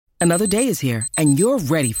Another day is here, and you're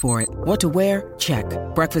ready for it. What to wear? Check.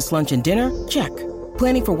 Breakfast, lunch, and dinner? Check.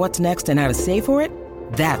 Planning for what's next and how to save for it?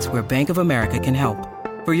 That's where Bank of America can help.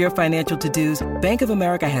 For your financial to-dos, Bank of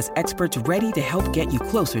America has experts ready to help get you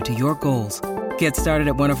closer to your goals. Get started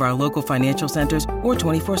at one of our local financial centers or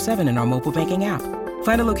 24/7 in our mobile banking app.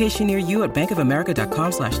 Find a location near you at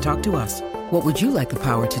bankofamerica.com/talktous. What would you like the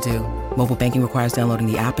power to do? Mobile banking requires downloading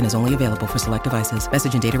the app and is only available for select devices.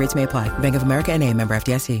 Message and data rates may apply. Bank of America N.A., member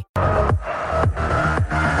FDIC.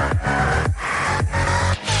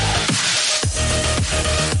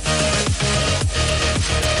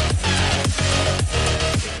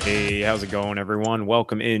 Hey, how's it going, everyone?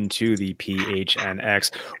 Welcome into the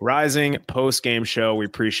PHNX Rising post-game show. We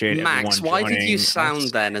appreciate Max, everyone why joining. did you sound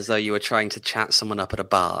then as though you were trying to chat someone up at a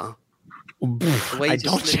bar? I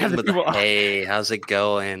don't chat with people. Hey, how's it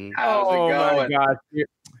going? My God.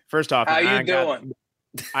 First off, how you doing?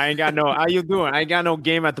 I ain't got no. How you doing? I ain't got no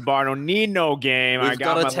game at the bar. I don't need no game. We've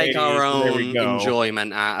got to take our own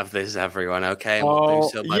enjoyment out of this, everyone. Okay, and we'll do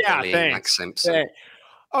so by bullying Max Simpson.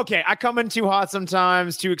 Okay, I come in too hot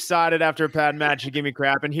sometimes, too excited after a bad match to give me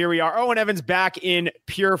crap. And here we are. Owen Evans back in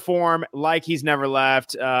pure form like he's never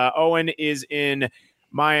left. Owen is in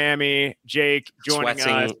Miami. Jake joining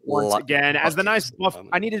us once again as the nice buff.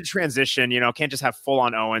 I needed to transition, can't just have full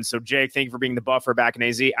on Owen. So Jake, thank you for being the buffer back in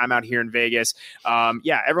AZ. I'm out here in Vegas.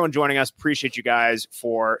 Everyone joining us. Appreciate you guys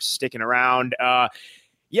for sticking around.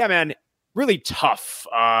 Man. Really tough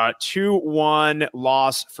 2-1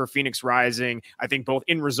 loss for Phoenix Rising. I think both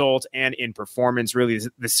in result and in performance. Really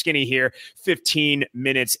the skinny here. 15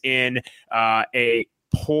 minutes in, a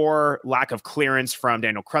poor lack of clearance from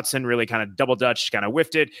Daniel Crutzen, really kind of double Dutch, kind of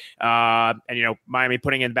whiffed it. Miami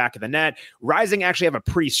putting in the back of the net. Rising actually have a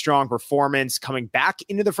pretty strong performance coming back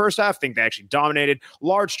into the first half. I think they actually dominated.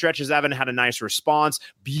 Large stretches, Evan had a nice response.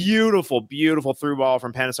 Beautiful, beautiful through ball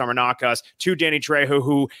from Panis Armonakas to Danny Trejo,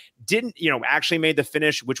 who didn't, actually made the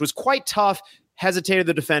finish, which was quite tough. Hesitated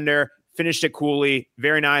the defender, finished it coolly.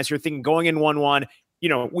 Very nice. You're thinking going in 1-1.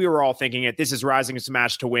 We were all thinking it. This is Rising's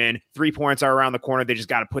match to win. 3 points are around the corner. They just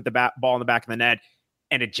got to put the ball in the back of the net.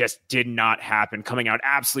 And it just did not happen. Coming out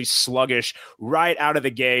absolutely sluggish right out of the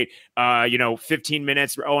gate. 15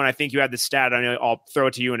 minutes. Oh, and I think you had the stat. I'll throw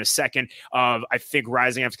it to you in a second. I think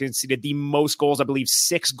Rising have conceded the most goals. I believe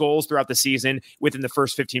 6 goals throughout the season within the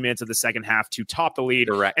first 15 minutes of the second half to top the lead.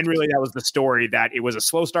 Correct. And really, that was the story, that it was a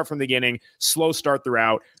slow start from the beginning, slow start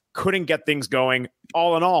throughout, couldn't get things going.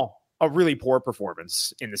 All in all, a really poor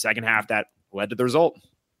performance in the second half that led to the result.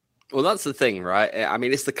 Well, that's the thing, right? I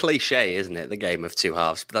mean, it's the cliche, isn't it? The game of two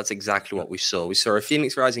halves, but that's exactly what we saw. We saw a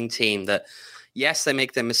Phoenix Rising team that, yes, they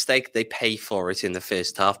make their mistake. They pay for it in the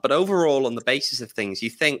first half. But overall, on the basis of things, you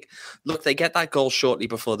think, look, they get that goal shortly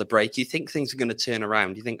before the break. You think things are going to turn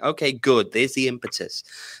around. You think, okay, good. There's the impetus.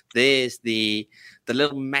 There's the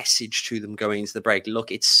little message to them going into the break.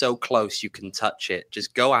 Look, it's so close, you can touch it.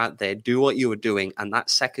 Just go out there, do what you were doing, and that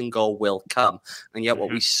second goal will come. And yet what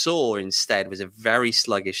we saw instead was a very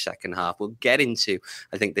sluggish second half. We'll get into,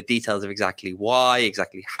 I think, the details of exactly why,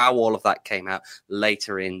 exactly how all of that came out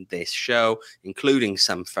later in this show, including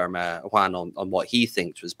some from Juan on what he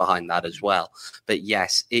thinks was behind that as well. But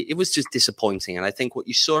yes, it was just disappointing. And I think what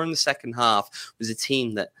you saw in the second half was a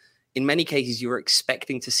team that, in many cases, you were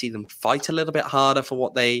expecting to see them fight a little bit harder for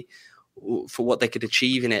what they could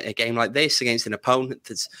achieve in a game like this against an opponent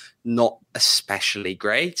that's not especially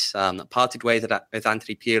great. Parted ways with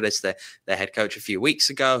Anthony Pulis, their head coach, a few weeks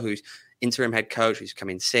ago, who's interim head coach, who's come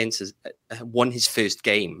in since, has won his first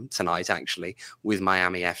game tonight, actually, with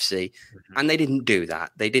Miami FC. And they didn't do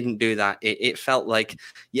that. It felt like,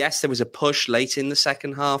 yes, there was a push late in the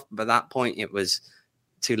second half, but at that point, it was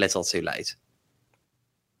too little, too late.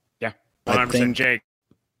 100%, Jake.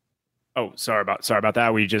 Oh, sorry about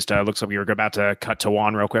that. We just looks like we were about to cut to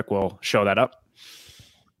Juan real quick. We'll show that up.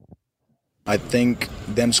 I think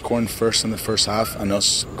them scoring first in the first half and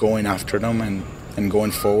us going after them and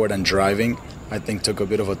going forward and driving, I think took a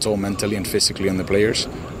bit of a toll mentally and physically on the players.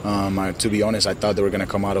 To be honest, I thought they were going to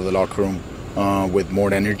come out of the locker room with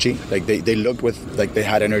more energy. Like they looked like they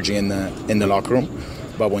had energy in the locker room,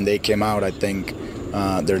 but when they came out, I think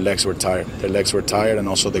their legs were tired. And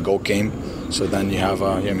also the goal came. So then you have,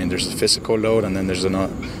 there's a physical load, and then there's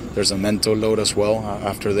a mental load as well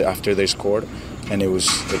after they scored, and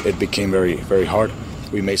it became very, very hard.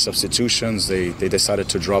 We made substitutions. They decided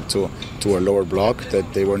to drop to a lower block,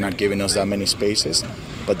 that they were not giving us that many spaces.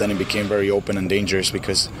 But then it became very open and dangerous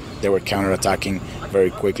because they were counterattacking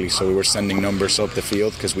very quickly. So we were sending numbers up the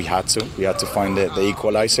field because we had to. We had to find the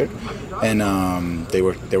equalizer, and they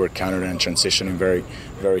were countering and transitioning very,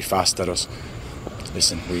 very fast at us.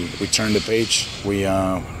 Listen, we turned the page.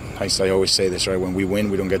 I always say this, right? When we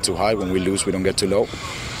win, we don't get too high. When we lose, we don't get too low.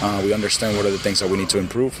 We understand what are the things that we need to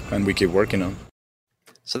improve, and we keep working on.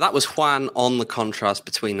 So that was Juan on the contrast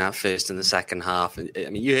between that first and the second half. I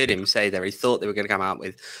mean, you heard him say there, he thought they were going to come out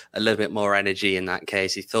with a little bit more energy in that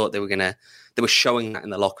case. He thought they were showing that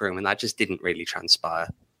in the locker room, and that just didn't really transpire.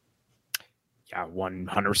 Yeah,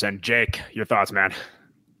 100%. Jake, your thoughts, man?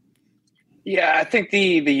 Yeah, I think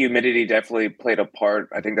the humidity definitely played a part.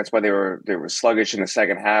 I think that's why they were sluggish in the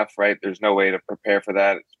second half, right? There's no way to prepare for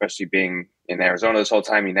that, especially being in Arizona this whole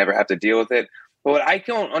time. You never have to deal with it. But what I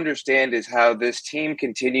don't understand is how this team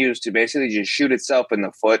continues to basically just shoot itself in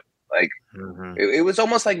the foot. Like it was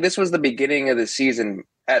almost like this was the beginning of the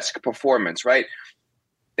season-esque performance, right?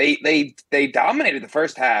 They dominated the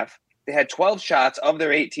first half. They had 12 shots of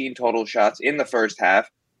their 18 total shots in the first half.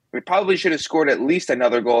 We probably should have scored at least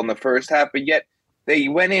another goal in the first half, but yet they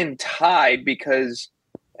went in tied because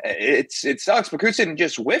it sucks. Bakutsin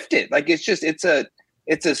just whiffed it. Like it's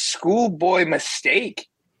a schoolboy mistake.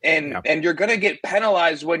 And you're going to get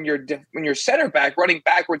penalized when your center back running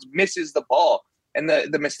backwards misses the ball. And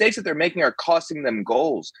the mistakes that they're making are costing them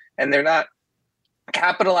goals. And they're not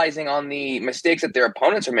capitalizing on the mistakes that their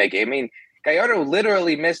opponents are making. I mean, Gallardo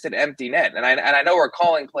literally missed an empty net. And I know we're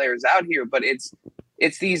calling players out here, but it's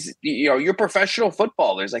these, you're professional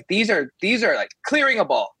footballers. Like these are like clearing a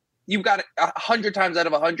ball. You've got 100 times out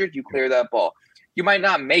of 100, you clear that ball. You might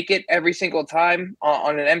not make it every single time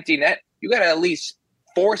on an empty net. You got to at least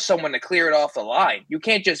force someone to clear it off the line. You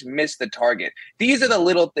can't just miss the target. These are the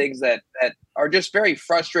little things that are just very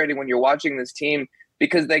frustrating when you're watching this team,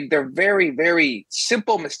 because they're very, very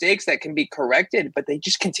simple mistakes that can be corrected, but they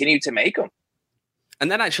just continue to make them.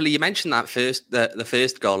 And then actually you mentioned that the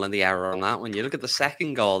first goal and the error on that one. You look at the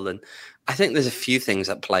second goal, and I think there's a few things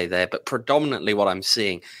at play there, but predominantly what I'm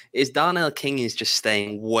seeing is Darnell King is just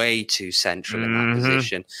staying way too central in that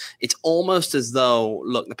position. It's almost as though,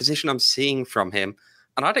 look, the position I'm seeing from him,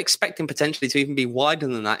 and I'd expect him potentially to even be wider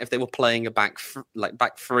than that if they were playing a back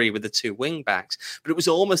three with the two wing backs. But it was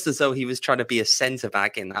almost as though he was trying to be a centre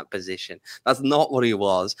back in that position. That's not what he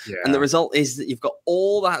was. Yeah. And the result is that you've got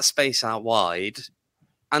all that space out wide,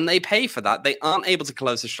 and they pay for that. They aren't able to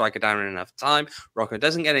close the striker down in enough time. Rocco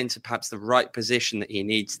doesn't get into perhaps the right position that he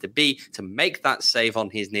needs to be to make that save on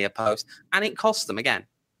his near post, and it costs them again.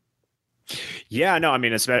 Yeah, no, I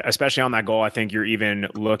mean, especially on that goal, I think you're even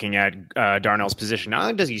looking at Darnell's position. Not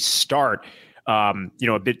only does he start, a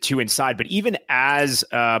bit too inside, but even as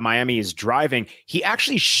Miami is driving, he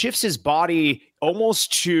actually shifts his body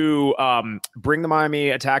almost to bring the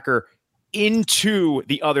Miami attacker into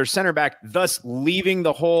the other center back, thus leaving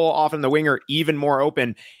the hole off in the winger even more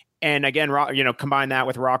open. And again, combine that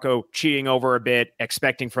with Rocco cheating over a bit,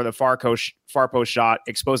 expecting for the far post shot,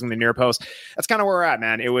 exposing the near post. That's kind of where we're at,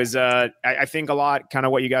 man. It was, I think a lot, kind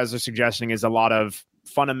of what you guys are suggesting is a lot of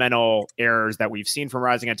fundamental errors that we've seen from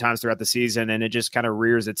Rising at times throughout the season, and it just kind of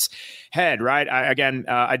rears its head, right? I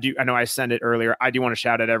know I sent it earlier. I do want to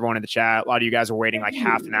shout at everyone in the chat. A lot of you guys are waiting like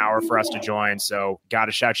half an hour for us to join, so got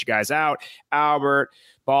to shout you guys out. Albert,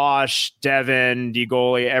 Bosch, Devin,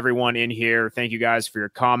 DeGoli, everyone in here. Thank you guys for your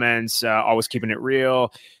comments. Always keeping it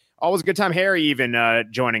real. Always a good time. Harry even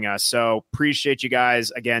joining us. So appreciate you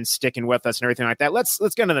guys again sticking with us and everything like that. Let's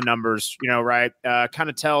get into the numbers. Right? Kind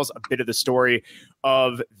of tells a bit of the story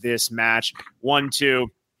of this match. 1-2.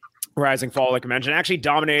 Rising Fall, like I mentioned, actually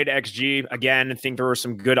dominated XG. Again, I think there were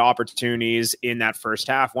some good opportunities in that first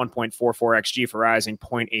half. 1.44 XG for Rising,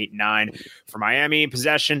 0.89 for Miami.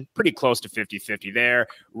 Possession, pretty close to 50-50 there.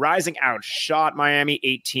 Rising outshot Miami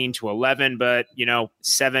 18-11, but,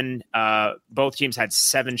 both teams had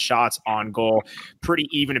 7 shots on goal. Pretty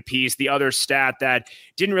even apiece. The other stat that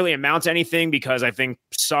didn't really amount to anything, because I think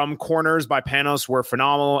some corners by Panos were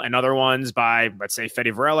phenomenal, and other ones by, let's say,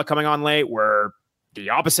 Fede Varela coming on late were the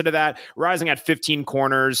opposite of that. Rising at 15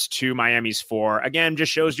 corners to Miami's 4. Again, just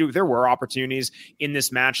shows you there were opportunities in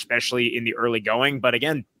this match, especially in the early going. But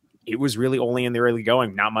again, it was really only in the early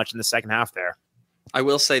going, not much in the second half there. I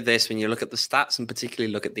will say this, when you look at the stats and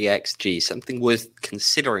particularly look at the XG, something worth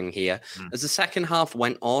considering here. As the second half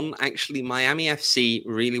went on, actually, Miami FC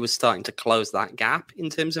really was starting to close that gap in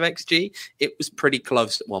terms of XG. It was pretty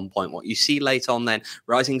close at one point. What you see late on then,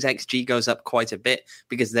 Rising's XG goes up quite a bit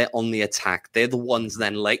because they're on the attack. They're the ones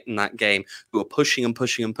then late in that game who are pushing and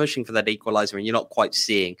pushing and pushing for that equalizer, and you're not quite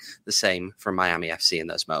seeing the same from Miami FC in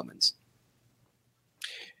those moments.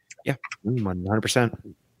 Yeah,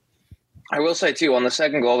 100%. I will say, too, on the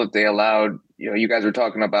second goal that they allowed, you guys were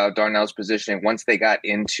talking about Darnell's positioning once they got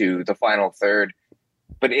into the final third.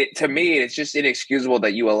 But to me, it's just inexcusable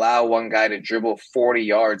that you allow one guy to dribble 40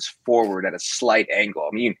 yards forward at a slight angle.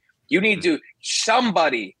 I mean,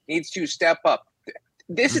 Somebody needs to step up.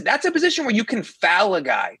 That's a position where you can foul a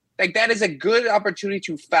guy. Like, that is a good opportunity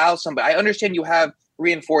to foul somebody. I understand you have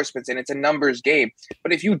reinforcements and it's a numbers game,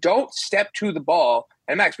 but if you don't step to the ball,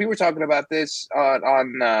 and Max, we were talking about this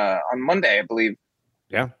on Monday, I believe,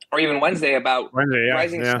 or even Wednesday, about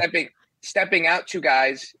Rising stepping out to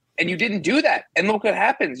guys, and you didn't do that, and look what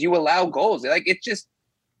happens. You allow goals. Like,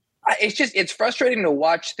 it's frustrating to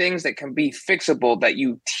watch things that can be fixable that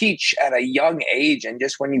you teach at a young age, and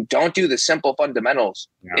just when you don't do the simple fundamentals,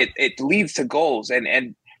 it leads to goals.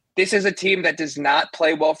 And this is a team that does not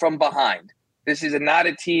play well from behind. This is not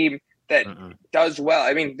a team that does well.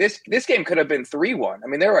 I mean, this game could have been 3-1. I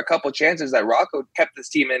mean, there were a couple chances that Rocco kept this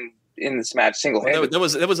team in this match single-handed. Well,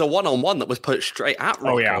 there was a one-on-one that was put straight at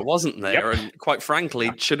Rocco, wasn't there? Yep. And quite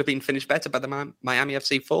frankly, should have been finished better by the Miami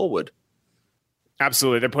FC forward.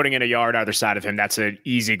 Absolutely. They're putting in a yard either side of him. That's an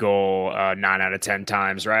easy goal 9 out of 10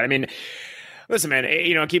 times, right? I mean, listen, man,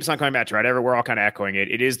 it keeps on coming back to, right? We're all kind of echoing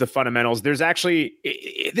it. It is the fundamentals. This is actually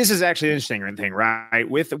an interesting thing, right?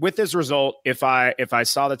 With this result, if I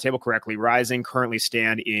saw the table correctly, Rising currently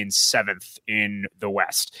stand in 7th in the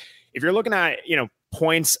West. If you're looking at,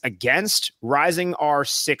 points against, Rising are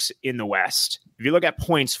 6th in the West. If you look at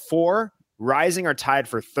points for, Rising are tied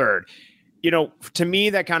for 3rd. To me,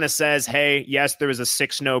 that kind of says, hey, yes, there was a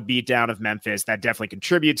 6-0 beatdown of Memphis. That definitely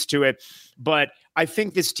contributes to it. But I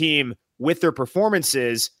think this team, with their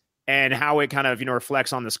performances and how it kind of,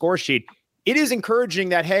 reflects on the score sheet, it is encouraging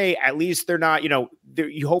that, hey, at least they're not,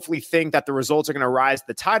 you hopefully think that the results are going to rise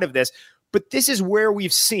the tide of this. But this is where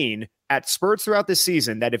we've seen at spurts throughout the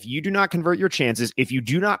season that if you do not convert your chances, if you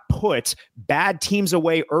do not put bad teams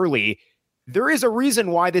away early, there is a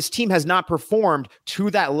reason why this team has not performed to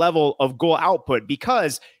that level of goal output,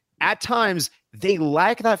 because at times they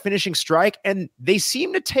lack that finishing strike and they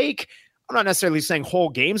seem to take, I'm not necessarily saying whole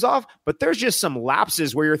games off, but there's just some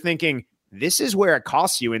lapses where you're thinking, this is where it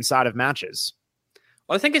costs you inside of matches.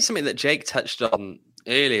 Well, I think it's something that Jake touched on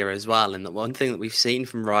earlier as well. And that one thing that we've seen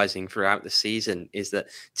from Rising throughout the season is that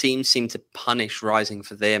teams seem to punish Rising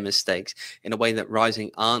for their mistakes in a way that Rising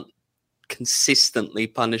aren't consistently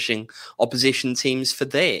punishing opposition teams for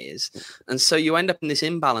theirs. And so you end up in this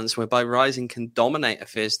imbalance whereby Rising can dominate a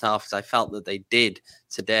first half, as I felt that they did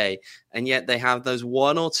today, and yet they have those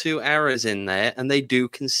 1 or 2 errors in there and they do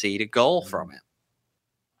concede a goal from it.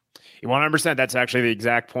 100%. That's actually the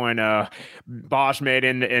exact point Bosch made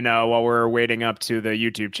in while we're waiting up to the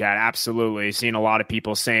YouTube chat. Absolutely. Seen a lot of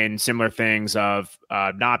people saying similar things of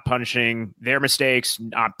not punishing their mistakes,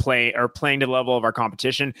 not playing to the level of our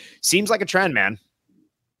competition. Seems like a trend, man.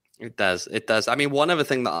 It does. It does. I mean, one other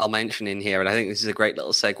thing that I'll mention in here, and I think this is a great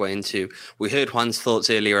little segue into, we heard Juan's thoughts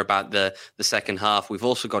earlier about the second half. We've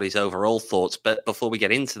also got his overall thoughts. But before we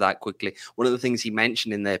get into that quickly, one of the things he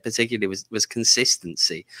mentioned in there particularly was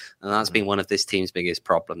consistency. And that's been one of this team's biggest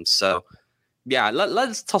problems. So, yeah,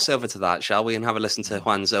 let's toss over to that, shall we? And have a listen to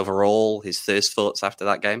Juan's overall, his first thoughts after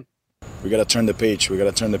that game. We got to turn the page. We got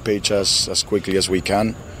to turn the page as quickly as we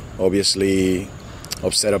can. Obviously,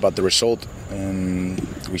 upset about the result, and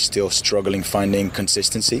we're still struggling finding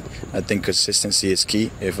consistency. I think consistency is key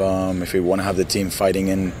if we want to have the team fighting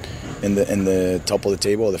in the top of the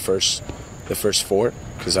table, the first 4,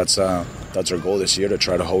 because that's our goal this year, to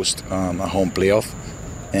try to host a home playoff.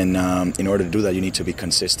 And in order to do that, you need to be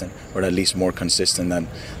consistent, or at least more consistent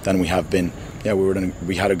than we have been. Yeah,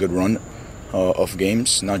 we had a good run of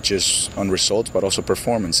games, not just on results but also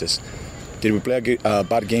performances. Did we play a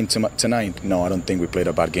bad game tonight? No, I don't think we played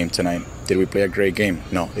a bad game tonight. Did we play a great game?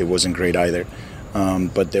 No, it wasn't great either.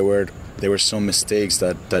 But there were some mistakes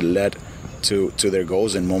that led to their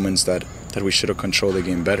goals in moments that we should have controlled the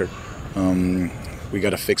game better. We got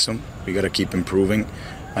to fix them. We got to keep improving.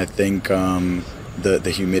 I think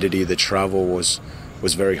the humidity, the travel was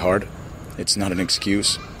very hard. It's not an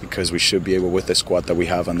excuse, because we should be able, with the squad that we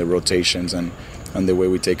have and the rotations and the way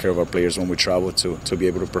we take care of our players when we travel, to be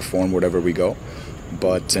able to perform wherever we go.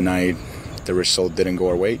 But tonight, the result didn't go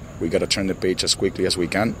our way. We got to turn the page as quickly as we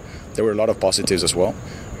can. There were a lot of positives as well,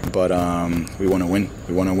 but we want to win.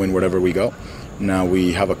 We want to win wherever we go. Now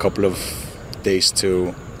we have a couple of days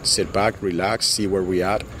to sit back, relax, see where we're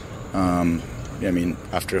at.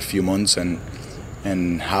 After a few months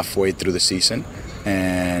and halfway through the season,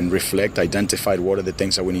 and reflect, identify what are the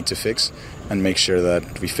things that we need to fix, and make sure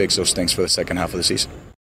that we fix those things for the second half of the season.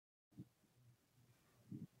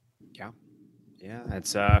 Yeah,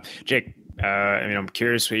 that's Jake. I'm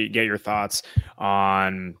curious to get your thoughts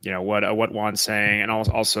on what Juan's saying, and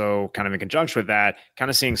also kind of in conjunction with that,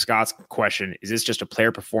 kind of seeing Scott's question: is this just a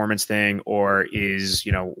player performance thing, or is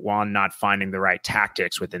Juan not finding the right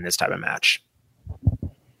tactics within this type of match?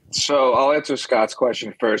 So I'll answer Scott's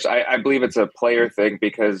question first. I believe it's a player thing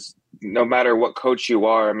because no matter what coach you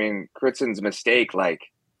are, I mean, Critzen's mistake, like,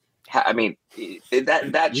 I mean,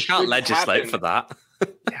 that you can't legislate for that.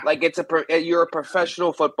 Like, you're a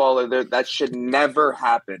professional footballer. That should never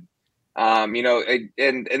happen. You know,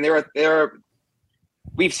 and there are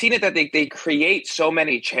we've seen it that they create so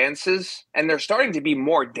many chances, and they're starting to be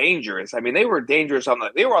more dangerous. I mean, they were dangerous on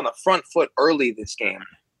the front foot early this game,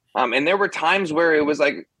 and there were times where it was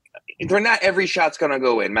like, they're not every shot's going to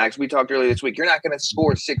go in. Max, we talked earlier this week. You're not going to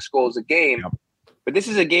score 6 goals a game, but this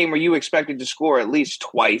is a game where you expected to score at least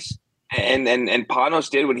twice, and Panos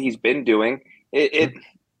did what he's been doing.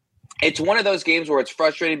 It's one of those games where it's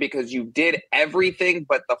frustrating because you did everything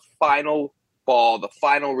but the final ball, the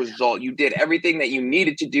final result. You did everything that you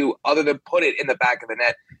needed to do other than put it in the back of the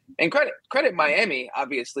net. And credit Miami,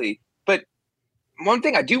 obviously. But one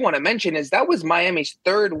thing I do want to mention is that was Miami's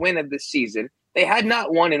 3rd win of the season. They had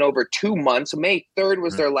not won in over 2 months. May 3rd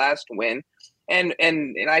was their last win. And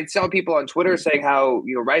I saw people on Twitter saying how,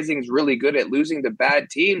 you know, Rising is really good at losing to bad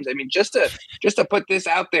teams. I mean, just to put this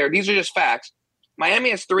out there, these are just facts.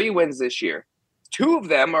 Miami has 3 wins this year. 2 of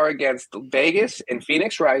them are against Vegas and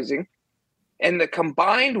Phoenix Rising. And the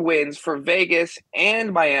combined wins for Vegas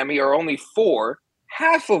and Miami are only 4,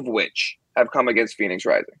 half of which have come against Phoenix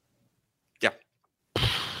Rising. Yeah.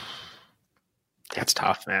 That's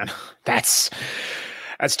tough, man. That's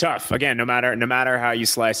tough. Again, no matter how you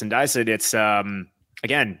slice and dice it, it's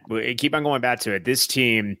again, keep on going back to it. This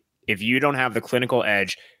team, if you don't have the clinical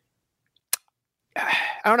edge, I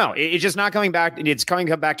don't know. It's just not coming back. It's coming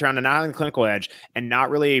back to around to not having the clinical edge and not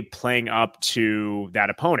really playing up to that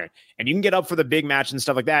opponent. And you can get up for the big match and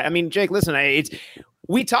stuff like that. I mean, Jake, listen,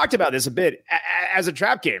 we talked about this a bit as a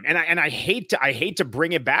trap game, and I hate to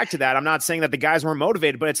bring it back to that. I'm not saying that the guys weren't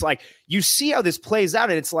motivated, but it's like you see how this plays out,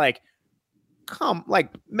 and it's like,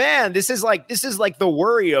 man, this is like the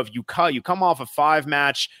worry of you come off a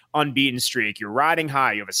 5-match unbeaten streak. You're riding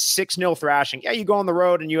high. You have a 6-0 thrashing. Yeah, you go on the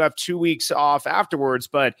road and you have 2 weeks off afterwards,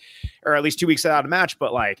 or at least 2 weeks out of match.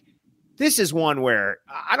 But like, this is one where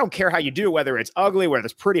I don't care how you do, whether it's ugly, whether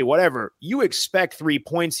it's pretty, whatever. You expect 3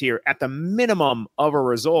 points here at the minimum of a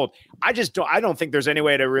result. I don't think there's any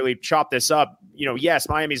way to really chop this up. You know, yes,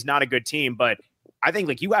 Miami's not a good team, but I think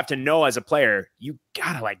like you have to know as a player, you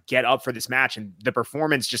gotta like get up for this match, and the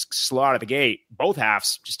performance just slow out of the gate. Both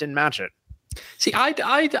halves just didn't match it. See,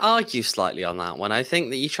 I'd argue slightly on that one. I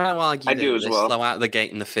think that you try to argue that they slow out the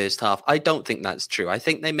gate in the first half. I don't think that's true. I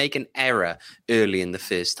think they make an error early in the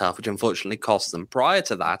first half, which unfortunately cost them. Prior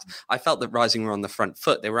to that, I felt that Rising were on the front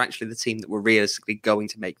foot. They were actually the team that were realistically going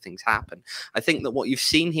to make things happen. I think that what you've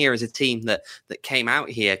seen here is a team that came out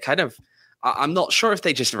here kind of, I'm not sure if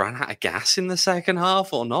they just ran out of gas in the second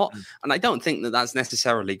half or not. And I don't think that that's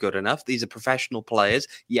necessarily good enough. These are professional players.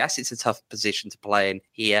 Yes, it's a tough position to play in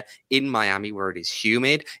here in Miami where it is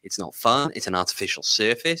humid. It's not fun. It's an artificial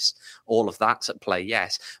surface. All of that's at play,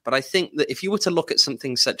 yes. But I think that if you were to look at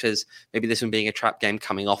something such as maybe this one being a trap game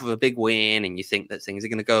coming off of a big win and you think that things are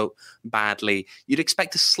going to go badly, you'd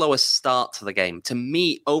expect a slower start to the game. To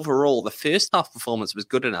me, overall, the first half performance was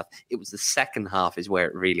good enough. It was the second half is where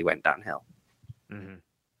it really went downhill. Mm-hmm.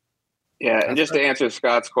 Yeah, and just to answer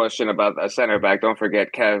Scott's question about a center back, don't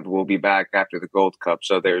forget Kev will be back after the Gold Cup,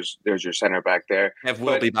 so there's your center back there. Kev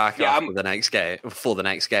will be back after the next game, before the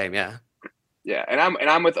next game, yeah. Yeah, and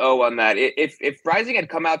I'm with O on that. If Rising had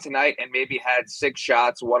come out tonight and maybe had 6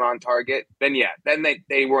 shots, 1 on target, then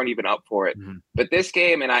they weren't even up for it. Mm-hmm. But this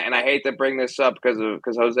game, and I hate to bring this up because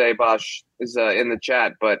Jose Bosch is in the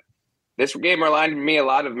chat, but this game reminded me a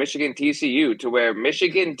lot of Michigan TCU, to where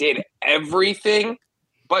Michigan did everything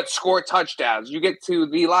but score touchdowns. You get to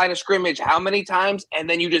the line of scrimmage how many times, and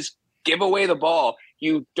then you just give away the ball.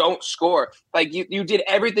 You don't score. Like, you did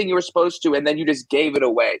everything you were supposed to, and then you just gave it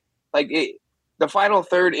away. Like, the final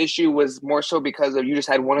third issue was more so because of you just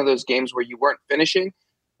had one of those games where you weren't finishing,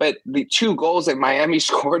 but the 2 goals that Miami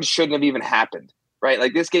scored shouldn't have even happened, right?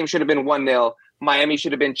 Like, this game should have been 1-0. Miami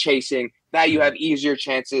should have been chasing. Now you have easier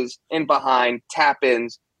chances in behind,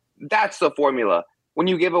 tap-ins. That's the formula. When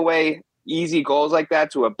you give away easy goals like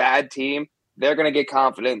that to a bad team, they're going to get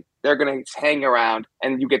confident. They're going to hang around,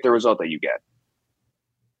 and you get the result that you get.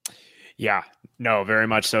 Yeah, no, very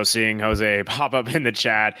much so. Seeing Jose pop up in the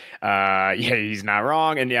chat, yeah, he's not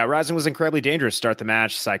wrong. And yeah, Rising was incredibly dangerous to start the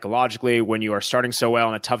match psychologically when you are starting so well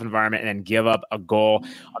in a tough environment and then give up a goal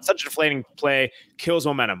on such a deflating play, kills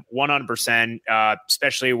momentum 100%,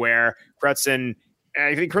 especially where Crutzen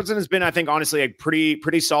I think Crimson has been, I think, honestly,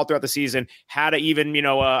 pretty solid throughout the season. Had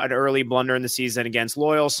an early blunder in the season against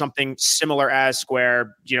Loyal, something similar as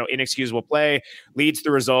Square, inexcusable play, leads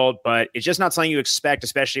the result, but it's just not something you expect,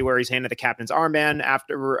 especially where he's handed the captain's armband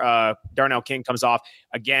after Darnell King comes off.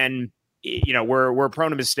 Again, we're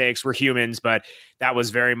prone to mistakes. We're humans, but that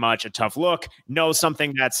was very much a tough look.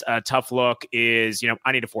 Something that's a tough look is,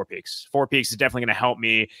 I need a Four Peaks. Four Peaks is definitely going to help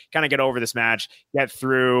me kind of get over this match, get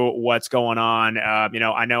through what's going on.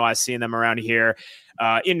 I know I've seen them around here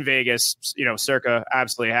in Vegas, circa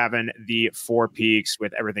absolutely having the Four Peaks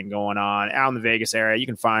with everything going on out in the Vegas area. You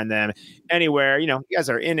can find them anywhere. You guys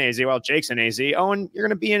are in AZ. Well, Jake's in AZ. Owen, you're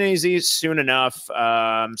going to be in AZ soon enough.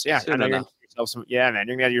 Soon enough. You're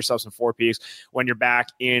gonna get yourself some Four Peaks when you're back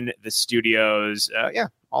in the studios.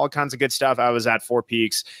 All kinds of good stuff. I was at Four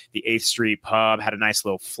Peaks, the 8th Street Pub, had a nice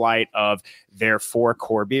little flight of their 4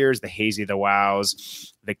 core beers, the Hazy, the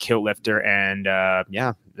Wows, the Kilt Lifter, and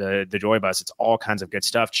the Joy Bus. It's all kinds of good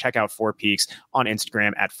stuff. Check out Four Peaks on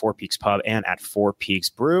Instagram at Four Peaks Pub and at Four Peaks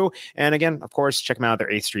Brew. And again, of course, check them out at their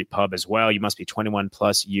 8th Street Pub as well. You must be 21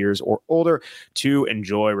 plus years or older to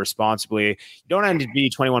enjoy responsibly. You don't have to be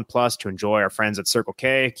 21 plus to enjoy our friends at Circle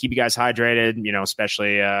K. Keep you guys hydrated,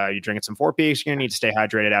 especially you're drinking some Four Peaks. You're going to need to stay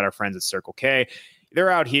hydrated at our friends at Circle K.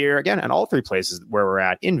 They're out here, again, at all 3 places where we're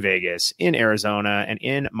at, in Vegas, in Arizona, and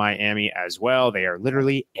in Miami as well. They are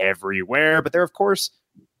literally everywhere, but they're, of course,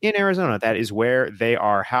 in Arizona. That is where they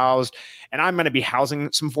are housed. And I'm going to be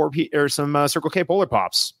housing some Circle K Polar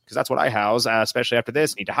Pops, because that's what I house, especially after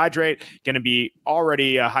this. Need to hydrate. Going to be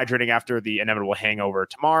already hydrating after the inevitable hangover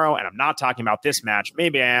tomorrow. And I'm not talking about this match.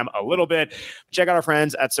 Maybe I am a little bit. Check out our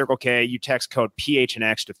friends at Circle K. You text code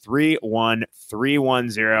PHNX to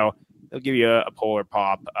 31310. They'll give you a Polar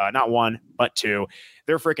Pop, not 1, but 2.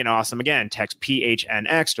 They're freaking awesome. Again, text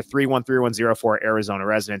PHNX to 31310 for Arizona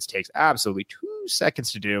residents. Takes absolutely 2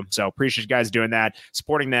 seconds to do. So appreciate you guys doing that,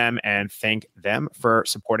 supporting them, and thank them for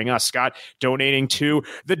supporting us. Scott donating to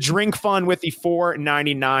the drink fund with the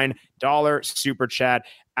 $4.99 super chat.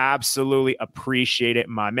 Absolutely appreciate it,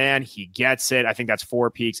 my man. He gets it. I think that's Four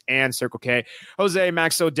Peaks and Circle K. Jose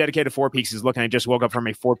Max, so dedicated to Four Peaks. He's looking. I just woke up from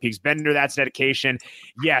a Four Peaks bender. That's dedication.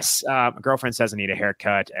 Yes, my girlfriend says I need a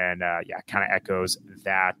haircut, and kind of echoes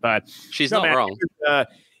that. But she's not wrong.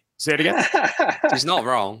 Say it again. She's not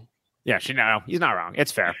wrong. Yeah, he's not wrong.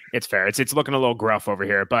 It's fair. It's looking a little gruff over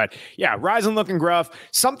here. But yeah, Ryzen looking gruff.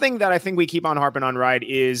 Something that I think we keep on harping on, right,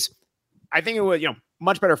 is I think it was,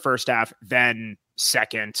 much better first half than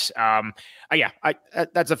second.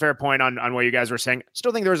 That's a fair point on what you guys were saying.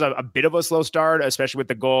 Still think there was a bit of a slow start, especially with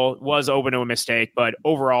the goal. Was open to a mistake, but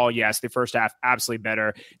overall, yes, the first half absolutely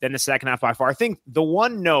better than the second half by far. I think the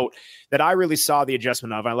one note that I really saw the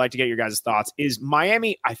adjustment of, I'd like to get your guys' thoughts, is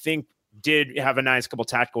Miami, I think, did have a nice couple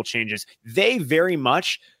tactical changes. They very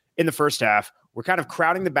much in the first half were kind of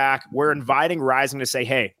crowding the back. We're inviting Rising to say,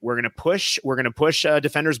 hey, we're going to push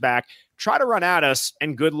defenders back, try to run at us,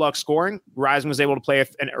 and good luck scoring. Rising was able to play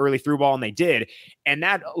an early through ball, and they did. And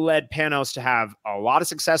that led Panos to have a lot of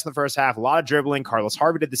success in the first half, a lot of dribbling. Carlos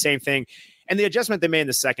Harvey did the same thing. And the adjustment they made in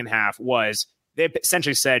the second half was they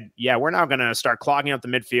essentially said, yeah, we're now going to start clogging up the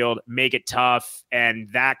midfield, make it tough. And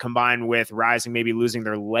that combined with Rising maybe losing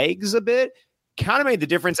their legs a bit kind of made the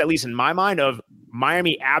difference, at least in my mind, of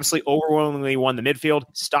Miami absolutely overwhelmingly won the midfield,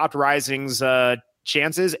 stopped Rising's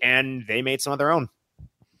chances, and they made some of their own.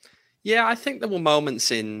 Yeah, I think there were moments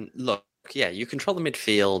you control the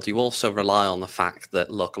midfield. You also rely on the fact that,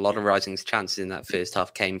 a lot of Rising's chances in that first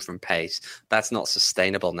half came from pace. That's not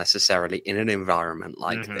sustainable necessarily in an environment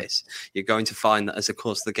like this. You're going to find that as the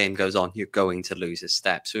course of the game goes on, you're going to lose a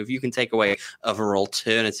step. So if you can take away other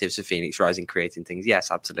alternatives to Phoenix Rising creating things,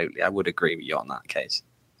 yes, absolutely. I would agree with you on that case.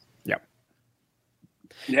 Yep.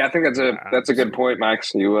 Yeah, I think that's a good point,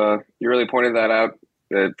 Max. You really pointed that out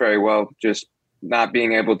very well. Just not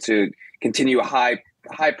being able to continue high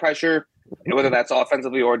pressure, whether that's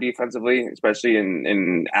offensively or defensively, especially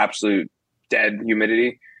in absolute dead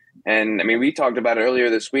humidity. And I mean, we talked about it earlier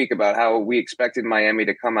this week about how we expected Miami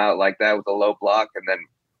to come out like that with a low block, and then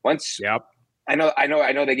once, I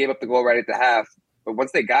know they gave up the goal right at the half, but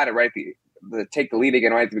once they got it right, the take the lead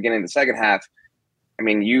again right at the beginning of the second half. I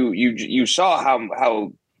mean, you saw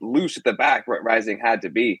how loose at the back Rising had to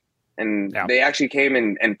be, and they actually came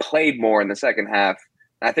in and played more in the second half.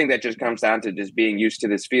 I think that just comes down to just being used to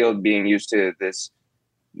this field, being used to this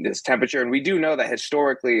temperature. And we do know that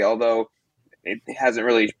historically, although it hasn't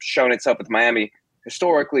really shown itself with Miami,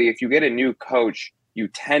 historically, if you get a new coach, you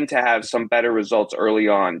tend to have some better results early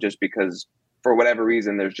on just because, for whatever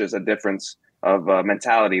reason, there's just a difference of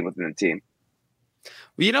mentality within the team.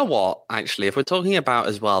 Well, you know what? Actually, if we're talking about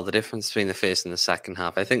as well the difference between the first and the second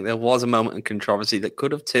half, I think there was a moment in controversy that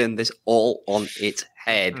could have turned this all on its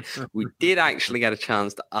head. We did actually get a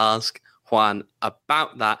chance to ask Juan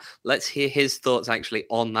about that. Let's hear his thoughts actually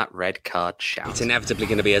on that red card shout. It's inevitably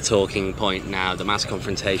going to be a talking point now, the mass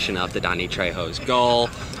confrontation after Danny Trejo's goal.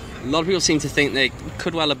 A lot of people seem to think there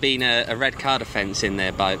could well have been a red card offence in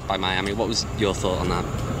there by Miami. What was your thought on that?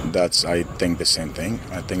 I think the same thing.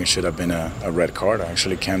 I think it should have been a red card. I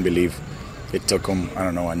actually can't believe it took them, I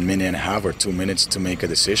don't know, a minute and a half or 2 minutes to make a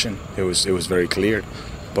decision. It was very clear.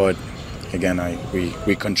 But again,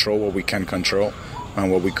 we control what we can control,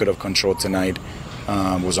 and what we could have controlled tonight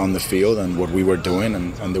was on the field and what we were doing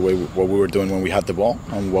and the way what we were doing when we had the ball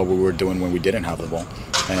and what we were doing when we didn't have the ball.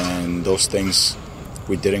 And those things,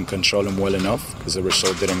 we didn't control them well enough because the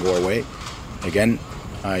result didn't go our way. Again,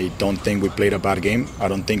 I don't think we played a bad game. I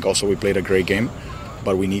don't think also we played a great game.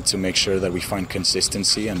 But we need to make sure that we find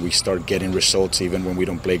consistency and we start getting results even when we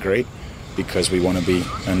don't play great, because we want to be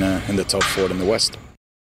in the top 4 in the West.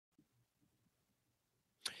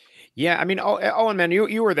 Yeah, I mean, Owen, man,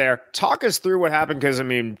 you were there. Talk us through what happened, because, I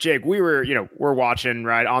mean, Jake, we're watching,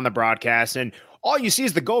 right, on the broadcast, and all you see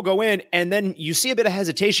is the goal go in, and then you see a bit of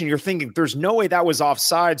hesitation. You're thinking, there's no way that was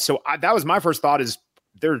offside. So that was my first thought is,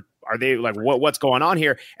 are they like, what's going on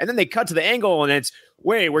here? And then they cut to the angle, and it's,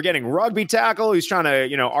 wait, we're getting rugby tackle. He's trying to,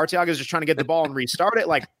 Arteaga's just trying to get the ball and restart it.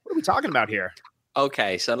 Like, what are we talking about here?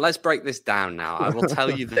 Okay, so let's break this down now. I will tell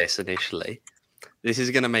you this initially. This is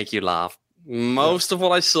going to make you laugh. Most of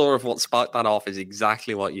what I saw of what sparked that off is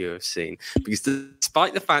exactly what you have seen. Because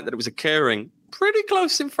despite the fact that it was occurring pretty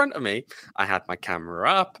close in front of me, I had my camera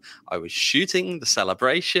up. I was shooting the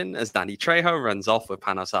celebration as Danny Trejo runs off with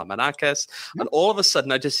Panos Armanakis. And all of a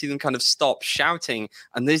sudden, I just see them kind of stop shouting.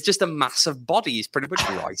 And there's just a massive body pretty much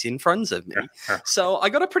right in front of me. So I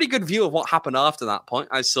got a pretty good view of what happened after that point.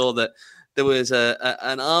 I saw that there was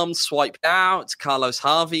an arm swiped out. Carlos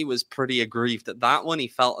Harvey was pretty aggrieved at that one. He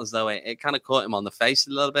felt as though it kind of caught him on the face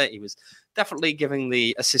a little bit. He was definitely giving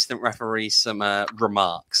the assistant referee some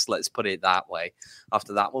remarks, let's put it that way,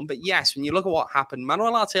 after that one. But yes, when you look at what happened,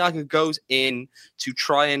 Manuel Arteaga goes in to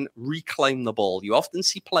try and reclaim the ball. You often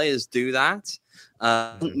see players do that.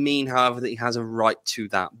 Doesn't mean, however, that he has a right to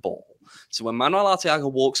that ball. So when Manuel Arteaga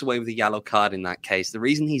walks away with a yellow card in that case, the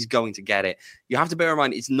reason he's going to get it, you have to bear in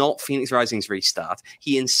mind, it's not Phoenix Rising's restart.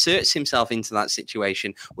 He inserts himself into that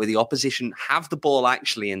situation where the opposition have the ball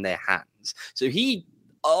actually in their hands. So he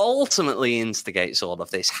ultimately instigates all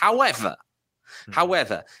of this. However,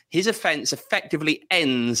 his offense effectively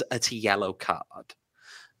ends at a yellow card.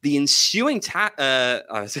 The ensuing I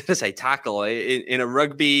was going to say tackle in a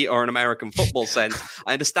rugby or an American football sense.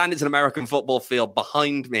 I understand it's an American football field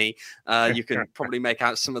behind me. You can probably make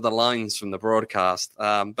out some of the lines from the broadcast.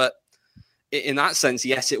 But in that sense,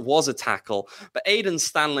 yes, it was a tackle. But Aiden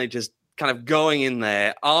Stanley just kind of going in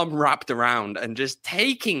there, arm wrapped around and just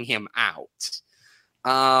taking him out.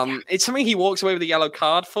 It's something he walks away with a yellow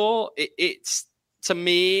card for. It's to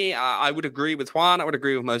me, I would agree with Juan. I would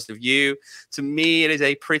agree with most of you. To me, it is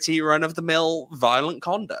a pretty run-of-the-mill violent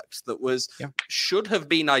conduct that should have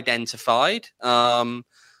been identified.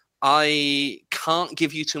 I can't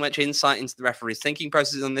give you too much insight into the referee's thinking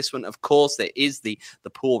process on this one. Of course, there is the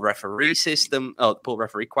pool referee system, pool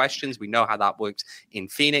referee questions. We know how that works in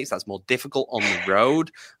Phoenix. That's more difficult on the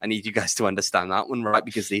road. I need you guys to understand that one, right?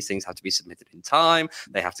 Because these things have to be submitted in time.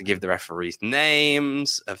 They have to give the referees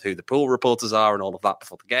names of who the pool reporters are and all of that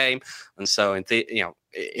before the game. And so,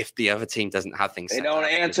 if the other team doesn't have things, they don't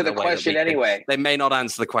answer the question anyway. They may not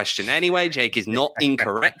answer the question anyway. Jake is not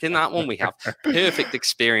incorrect in that one. We have perfect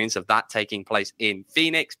experience of that taking place in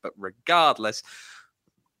Phoenix. But regardless,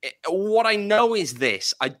 what I know is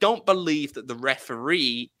this. I don't believe that the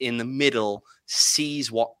referee in the middle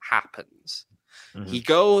sees what happens. Mm-hmm. He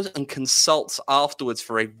goes and consults afterwards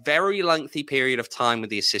for a very lengthy period of time with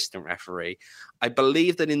the assistant referee. I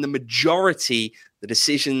believe that in the majority, the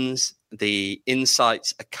decisions, the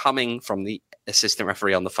insights are coming from the assistant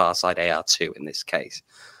referee on the far side, AR2 in this case.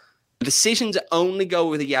 The decision to only go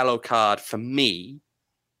with a yellow card, for me,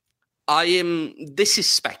 this is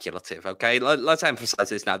speculative, okay? Let's emphasize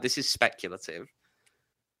this now. This is speculative.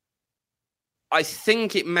 I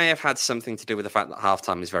think it may have had something to do with the fact that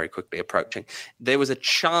halftime is very quickly approaching. There was a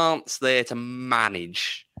chance there to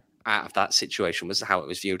manage out of that situation, was how it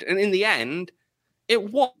was viewed. And in the end,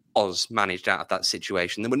 it was managed out of that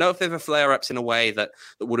situation. There were no further flare-ups in a way that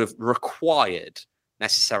would have required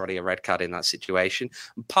necessarily a red card in that situation.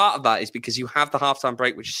 And part of that is because you have the halftime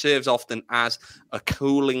break, which serves often as a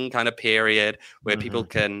cooling kind of period where people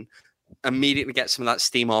can immediately get some of that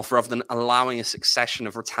steam off rather than allowing a succession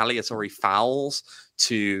of retaliatory fouls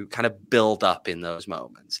to kind of build up in those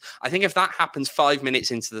moments. I think if that happens 5 minutes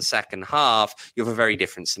into the second half, you have a very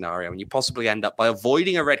different scenario, and you possibly end up, by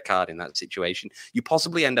avoiding a red card in that situation, you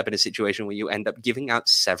possibly end up in a situation where you end up giving out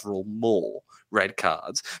several more red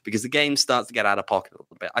cards because the game starts to get out of pocket a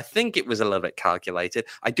little bit. I think it was a little bit calculated.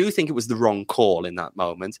 I do think it was the wrong call in that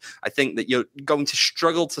moment. I think that you're going to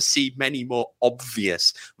struggle to see many more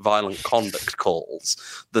obvious violent conduct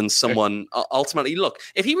calls than someone ultimately. Look,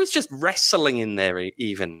 if he was just wrestling in there,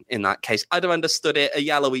 even in that case, I'd have understood it. A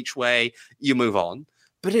yellow each way, you move on.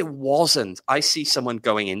 But it wasn't. I see someone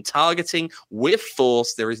going in, targeting with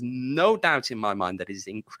force. There is no doubt in my mind that is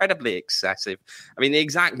incredibly excessive. I mean, the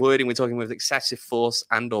exact wording we're talking with excessive force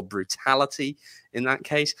and or brutality in that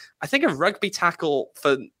case. I think a rugby tackle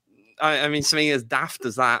for, I mean, something as daft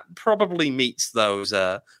as that probably meets those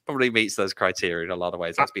criteria in a lot of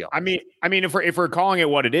ways. Let's be honest. I mean, if we're calling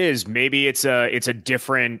it what it is, maybe it's a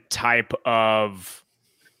different type of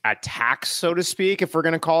attack, so to speak, if we're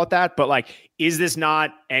going to call it that. But like, is this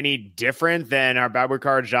not any different than our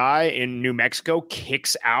Babacar Jai in New Mexico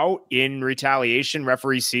kicks out in retaliation?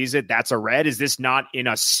 Referee sees it. That's a red. Is this not in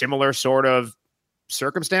a similar sort of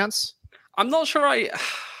circumstance? I'm not sure. I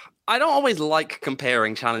don't always like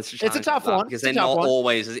comparing challenge to challenge. It's a tough one because they're not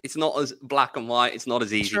always. It's not as black and white. It's not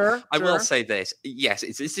as easy. Sure. I will say this. Yes,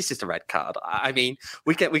 it's just a red card. I mean,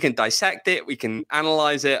 we can dissect it. We can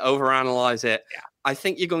analyze it, overanalyze it. Yeah. I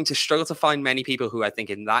think you're going to struggle to find many people who I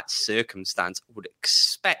think in that circumstance would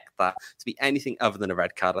expect that to be anything other than a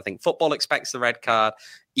red card. I think football expects the red card.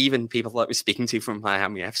 Even people that we're speaking to from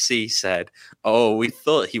Miami FC said, "Oh, we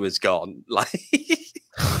thought he was gone." Like,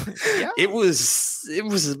 yeah. It was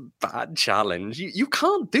a bad challenge. You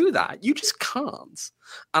can't do that. You just can't.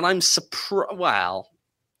 And I'm surprised. Well,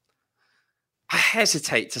 I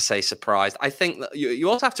hesitate to say surprised. I think that you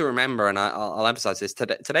also have to remember, and I'll emphasize this,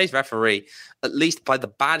 today's referee, at least by the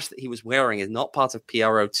badge that he was wearing, is not part of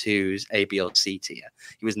PRO2's A, B, or C tier.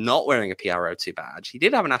 He was not wearing a PRO2 badge. He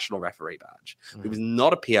did have a national referee badge. He was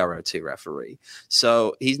not a PRO2 referee.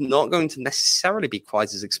 So he's not going to necessarily be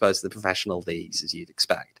quite as exposed to the professional leagues as you'd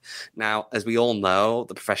expect. Now, as we all know,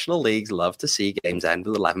 the professional leagues love to see games end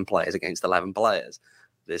with 11 players against 11 players.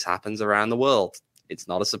 This happens around the world. It's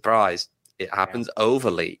not a surprise. It happens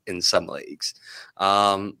overly in some leagues.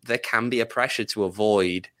 There can be a pressure to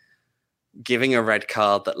avoid giving a red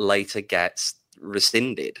card that later gets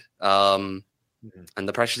rescinded. And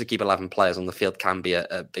the pressure to keep 11 players on the field can be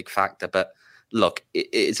a big factor. But look,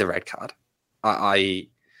 it is a red card. I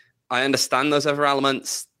understand those other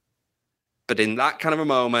elements, but in that kind of a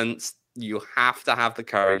moment, you have to have the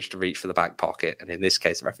courage to reach for the back pocket. And in this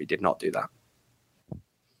case, the referee did not do that.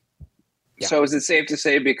 Yeah. So is it safe to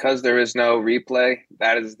say because there is no replay,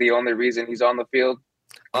 that is the only reason he's on the field?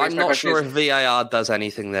 I'm not sure if VAR does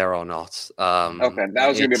anything there or not. Okay, that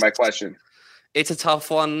was going to be my question. It's a tough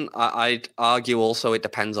one. I'd argue also it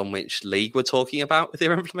depends on which league we're talking about with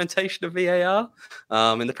their implementation of VAR.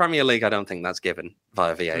 In the Premier League, I don't think that's given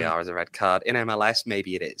via VAR as a red card. In MLS,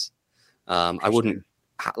 maybe it is. I wouldn't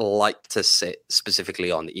like to sit specifically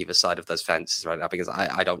on either side of those fences right now because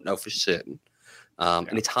I don't know for certain.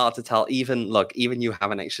 And it's hard to tell. Even you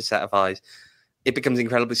have an extra set of eyes, it becomes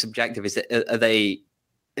incredibly subjective. Are they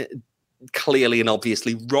clearly and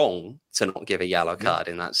obviously wrong to not give a yellow card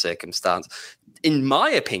in that circumstance? In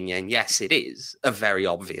my opinion, yes, it is a very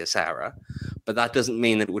obvious error, but that doesn't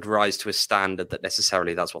mean that it would rise to a standard that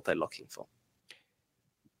necessarily that's what they're looking for.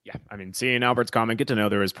 Yeah, I mean, seeing Albert's comment, get to know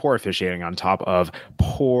there is poor officiating on top of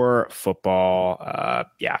poor football.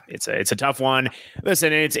 Yeah, it's a tough one.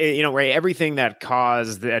 Listen, Ray, everything that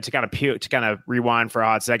caused to kind of rewind for a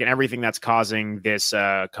hot second, everything that's causing this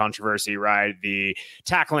controversy, right? The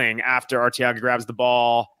tackling after Arteaga grabs the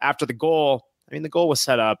ball after the goal. I mean, the goal was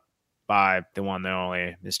set up by the one, the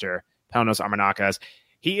only Mr. Paunos Armanacas.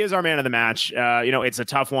 He is our man of the match. It's a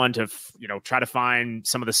tough one to, try to find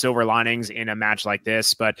some of the silver linings in a match like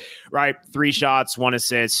this. But, right, 3 shots, 1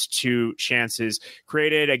 assist, 2 chances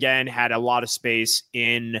created. Again, had a lot of space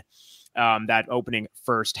in that opening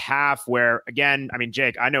first half where, again, I mean,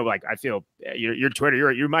 Jake, I know, I feel your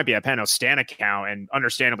Twitter, you might be a Panos Stan account, and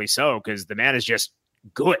understandably so, because the man is just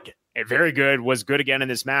good. Very good, was good again in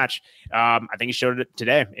this match. I think he showed it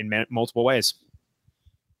today in multiple ways.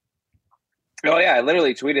 Oh, yeah. I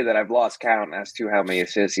literally tweeted that I've lost count as to how many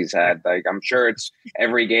assists he's had. I'm sure it's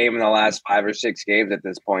every game in the last 5 or 6 games at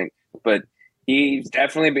this point. But he's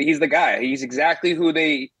the guy. He's exactly who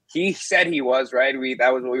he said he was, right?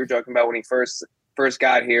 That was what we were talking about when he first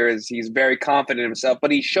got here, is he's very confident in himself,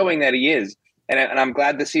 but he's showing that he is. And I'm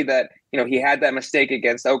glad to see that he had that mistake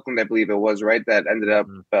against Oakland, I believe it was, right, that ended up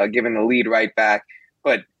giving the lead right back.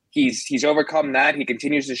 But he's overcome that. He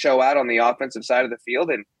continues to show out on the offensive side of the field.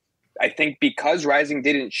 And I think because Rising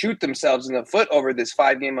didn't shoot themselves in the foot over this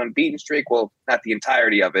 5-game unbeaten streak, well, not the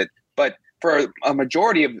entirety of it, but for a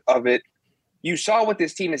majority of it, you saw what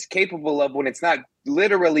this team is capable of when it's not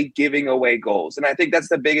literally giving away goals. And I think that's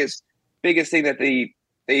the biggest thing that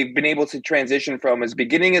they've been able to transition from is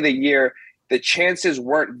beginning of the year, the chances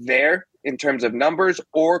weren't there in terms of numbers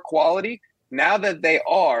or quality. Now that they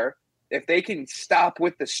are, if they can stop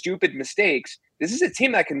with the stupid mistakes, this is a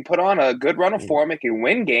team that can put on a good run of form. It can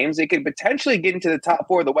win games. It can potentially get into the top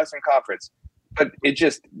 4 of the Western Conference, but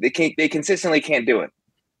they consistently can't do it.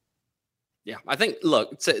 Yeah, I think,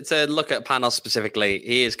 look, to look at Panos specifically,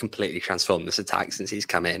 he has completely transformed this attack since he's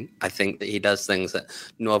come in. I think that he does things that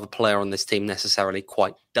no other player on this team necessarily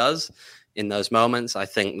quite does in those moments. I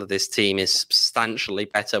think that this team is substantially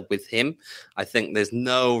better with him. I think there's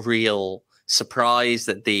no real surprise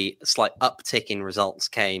that the slight uptick in results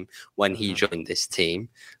came when he joined this team.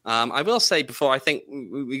 I will say before, I think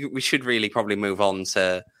we should really probably move on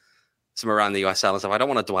to some around the USL and stuff. I don't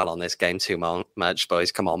want to dwell on this game too much,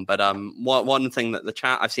 boys. Come on. But one thing that the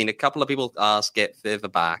chat, I've seen a couple of people ask it further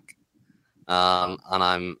back. And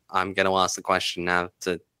I'm going to ask the question now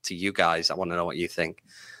to you guys. I want to know what you think.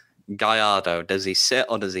 Gallardo, does he sit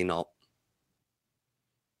or does he not?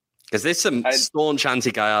 Because there's some staunch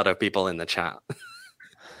anti-Gallardo people in the chat.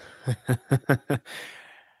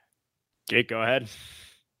 Jake, go ahead.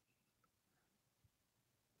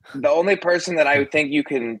 The only person that I would think you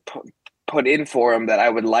can put in for him that I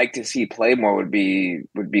would like to see play more would be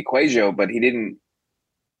Cuejo, but he didn't.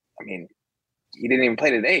 I mean, he didn't even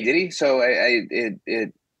play today, did he? So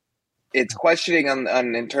it's questioning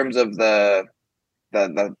on in terms of the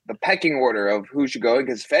pecking order of who should go,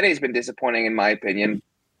 because Fede's been disappointing in my opinion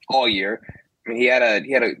all year. I mean, he had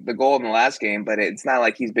the goal in the last game, but it's not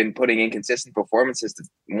like he's been putting inconsistent performances to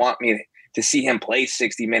want me to see him play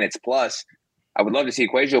 60 minutes plus. I would love to see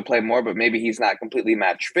Cuejo play more, but maybe he's not completely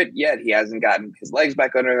match fit yet. He hasn't gotten his legs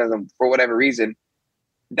back under him for whatever reason.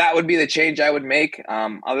 That would be the change I would make.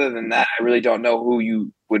 Other than that, I really don't know who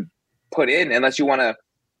you would put in unless you want to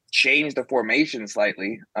change the formation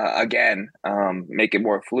slightly again, make it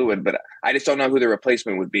more fluid. But I just don't know who the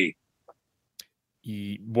replacement would be.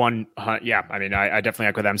 Yeah, I mean, I definitely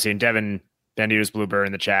echo that. I'm seeing Devin Bandito's Bluebird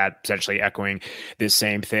in the chat, essentially echoing this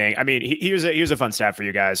same thing. I mean, he was a fun stat for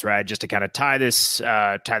you guys, right? Just to kind of tie this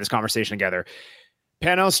conversation together.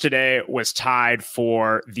 Panos today was tied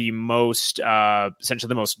for the most, essentially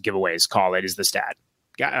the most giveaways, call it, is the stat.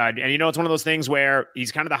 And it's one of those things where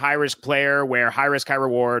he's kind of the high risk player, where high risk, high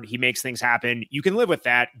reward. He makes things happen. You can live with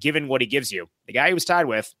that given what he gives you. The guy he was tied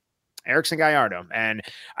with, Erickson Gallardo. And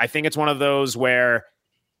I think it's one of those where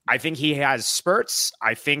I think he has spurts.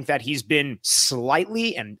 I think that he's been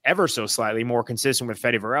slightly and ever so slightly more consistent with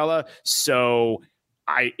Fede Varela. So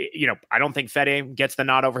I don't think Fede gets the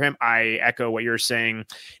nod over him. I echo what you're saying,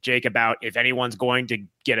 Jake, about if anyone's going to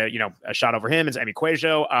get a shot over him, it's Emi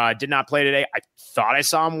Cuejo. Did not play today. I thought I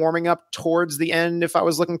saw him warming up towards the end, if I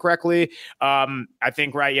was looking correctly. I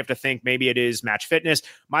think, right, you have to think maybe it is match fitness.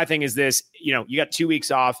 My thing is this, you got 2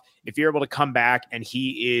 weeks off. If you're able to come back and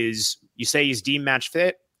you say he's deemed match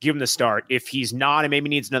fit, give him the start. If he's not and maybe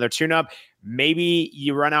needs another tune-up, maybe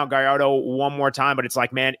you run out Gallardo one more time. But it's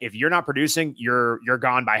like, man, if you're not producing, you're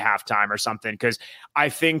gone by halftime or something. Because I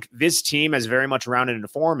think this team has very much rounded into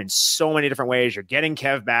form in so many different ways. You're getting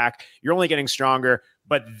Kev back. You're only getting stronger.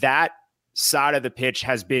 But that side of the pitch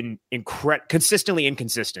has been consistently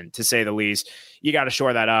inconsistent, to say the least. You got to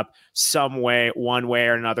shore that up some way, one way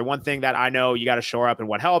or another. One thing that I know you got to shore up, and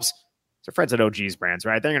what helps, so friends at OG's Brands,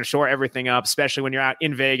 right? They're going to shore everything up, especially when you're out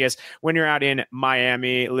in Vegas, when you're out in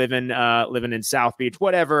Miami, living in South Beach,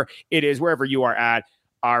 whatever it is, wherever you are at.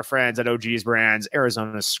 Our friends at OG's Brands,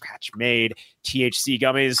 Arizona scratch-made THC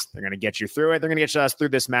gummies. They're going to get you through it. They're going to get us through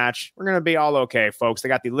this match. We're going to be all okay, folks. They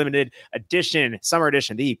got the limited edition, summer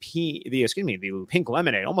edition, the pink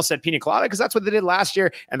lemonade. Almost said pina colada because that's what they did last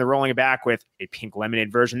year, and they're rolling it back with a pink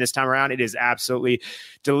lemonade version this time around. It is absolutely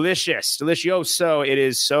delicious. Delicioso. It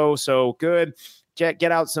is so good.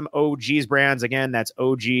 Get out some OG's Brands. Again, that's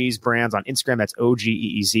OG's Brands on Instagram. That's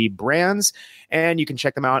OGEEZ Brands. And you can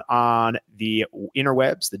check them out on the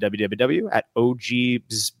interwebs, the www at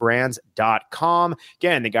ogsbrands.com.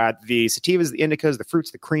 Again, they got the sativas, the indicas, the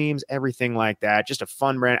fruits, the creams, everything like that. Just a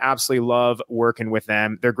fun brand. Absolutely love working with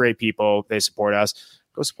them. They're great people. They support us.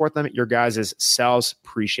 Go support them. Your guys' selves.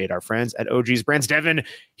 Appreciate our friends at OG's Brands. Devin,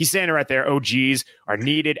 he's saying it right there. OGs are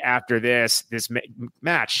needed after this. This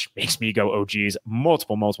match makes me go OGs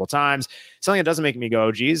multiple times. Something that doesn't make me go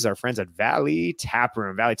OGs is our friends at Valley Tap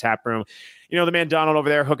Room. Valley Tap Room. You know, the man Donald over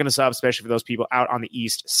there hooking us up, especially for those people out on the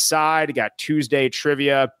east side. You got Tuesday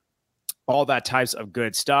trivia, all that types of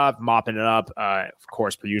good stuff, mopping it up, of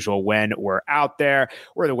course, per usual, when we're out there.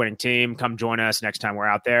 We're the winning team. Come join us next time we're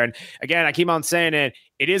out there. And again, I keep on saying it.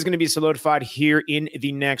 It is going to be solidified here in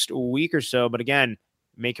the next week or so. But again,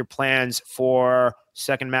 make your plans for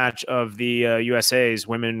second match of the USA's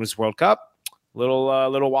Women's World Cup.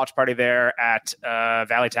 Little watch party there at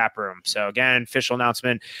Valley Tap Room. So again, official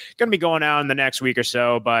announcement going to be going out in the next week or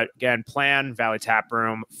so. But again, plan Valley Tap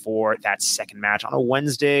Room for that second match on a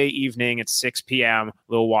Wednesday evening at 6 p.m.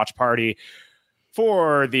 Little watch party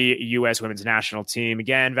for the U.S. Women's National Team.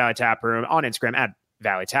 Again, Valley Tap Room on Instagram at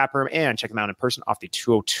Valley Tap Room, and check them out in person off the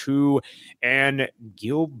 202 and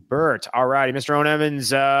Gilbert. All righty, Mr. Owen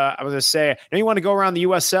Evans. I was going to say, I know you want to go around the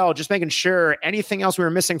USL, just making sure anything else we were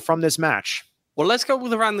missing from this match. Well, let's go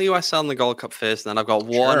with around the USL and the Gold Cup first, and then I've got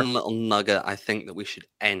one little nugget I think that we should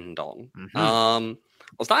end on. Mm-hmm.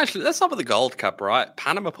 Let's start with the Gold Cup, right?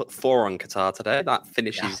 Panama put 4 on Qatar today. That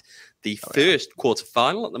finishes the first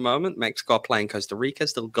quarterfinal at the moment. Mexico are playing Costa Rica,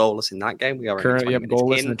 still goalless in that game. We are currently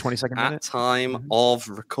goalless in the 22nd minute. At time of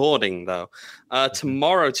recording, though.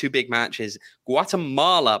 Tomorrow, 2 big matches.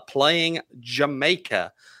 Guatemala playing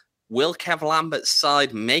Jamaica. Will Kev Lambert's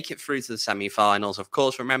side make it through to the semi-finals? Of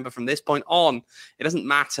course, remember, from this point on, it doesn't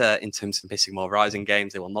matter in terms of missing more Rising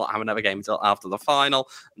games. They will not have another game until after the final.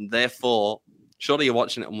 And therefore, surely you're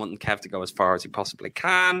watching it and wanting Kev to go as far as he possibly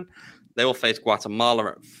can. They will face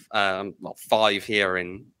Guatemala at 5 here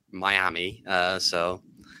in Miami. So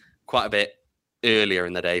quite a bit earlier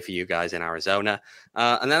in the day for you guys in Arizona.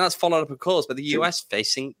 And then that's followed up, of course, by the US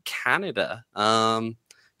facing Canada.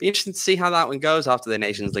 Be interesting to see how that one goes after the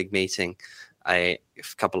Nations League meeting a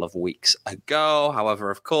couple of weeks ago. However,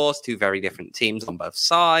 of course, 2 very different teams on both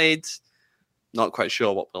sides. Not quite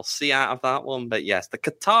sure what we'll see out of that one. But yes, the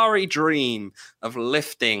Qatari dream of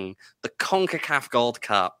lifting the CONCACAF Gold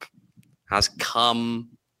Cup has come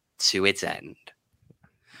to its end.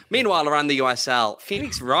 Meanwhile, around the USL,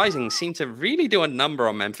 Phoenix Rising seemed to really do a number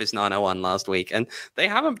on Memphis 901 last week, and they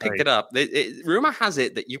haven't picked it up. Rumor has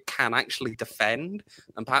it that you can actually defend,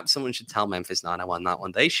 and perhaps someone should tell Memphis 901 that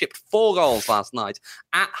one. They shipped 4 goals last night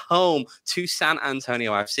at home to San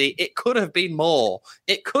Antonio FC. It could have been more.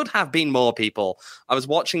 It could have been more, people. I was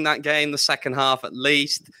watching that game, the second half at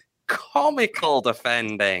least. Comical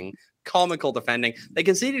defending. They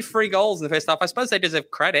conceded 3 goals in the first half. I suppose they deserve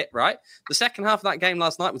credit, right? The second half of that game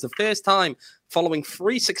last night was the first time following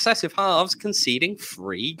 3 successive halves conceding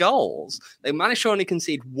 3 goals. They managed to only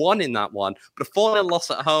concede 1 in that one, but a 4-0 loss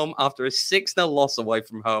at home after a 6-0 loss away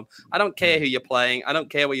from home. I don't care who you're playing. I don't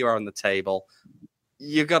care where you are on the table.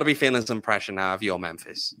 You've got to be feeling some pressure now if you're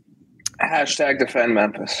Memphis. Hashtag defend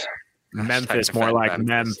Memphis. Memphis, more like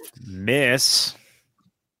Memphis.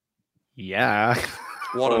 Yeah.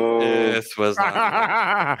 What on earth was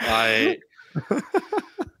that?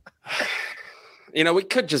 We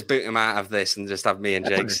could just boot him out of this and just have me and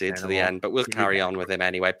Jake see it to the end, but we'll carry on with him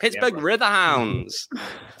anyway. Pittsburgh Riverhounds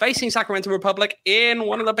facing Sacramento Republic in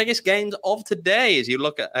one of the biggest games of today. As you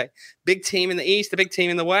look at a big team in the East, a big team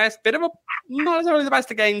in the West, bit of a not necessarily the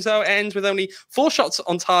best of games, though. It ends with only 4 shots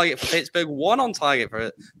on target for Pittsburgh, 1 on target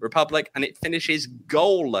for Republic, and it finishes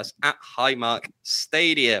goalless at Highmark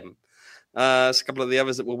Stadium. A couple of the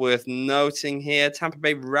others that were worth noting here. Tampa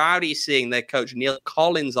Bay Rowdy seeing their coach Neil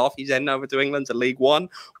Collins off. He's heading over to England to League One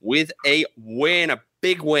with a win, a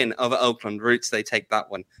big win over Oakland Roots. They take that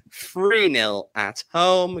one 3-0 at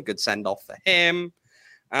home. A good send-off for him.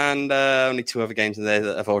 And only 2 other games in there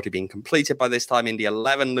that have already been completed by this time. Indy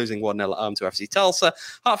 11 losing 1-0 at home to FC Tulsa.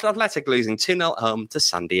 Hartford Athletic losing 2-0 at home to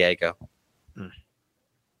San Diego.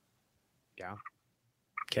 Yeah.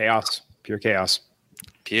 Chaos. Pure chaos.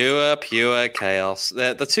 Pure chaos.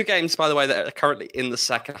 The 2 games, by the way, that are currently in the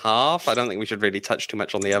second half, I don't think we should really touch too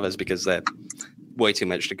much on the others because they're way too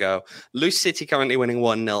much to go. Loose City currently winning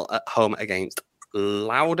 1-0 at home against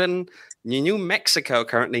Loudoun. New Mexico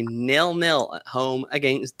currently 0-0 at home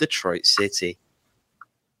against Detroit City.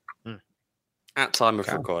 At time of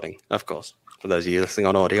recording, of course, for those of you listening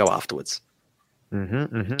on audio afterwards.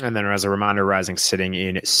 And then as a reminder, Rising sitting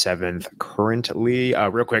in 7th currently.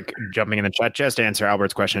 Real quick, jumping in the chat, just to answer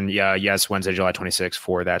Albert's question. Yeah, yes, Wednesday, July 26th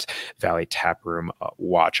for that Valley Taproom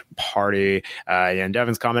watch party. And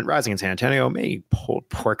Devin's comment, Rising in San Antonio may pulled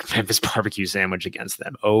pork Memphis barbecue sandwich against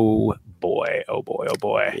them. Oh boy.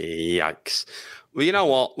 Yikes. Well, you know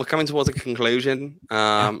what? We're coming towards a conclusion.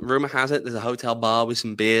 Rumor has it there's a hotel bar with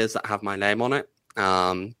some beers that have my name on it.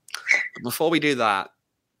 Before we do that,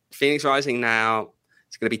 Phoenix Rising now,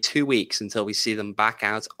 it's going to be 2 weeks until we see them back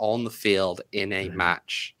out on the field in a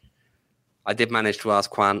match. I did manage to ask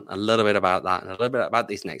Quan a little bit about that and a little bit about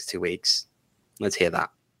these next 2 weeks. Let's hear that.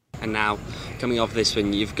 And now, coming off this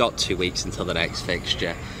one, you've got 2 weeks until the next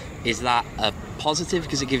fixture. Is that a positive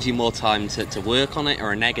because it gives you more time to work on it,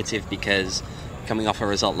 or a negative because coming off a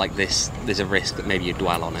result like this, there's a risk that maybe you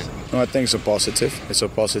dwell on it? No, I think it's a positive. It's a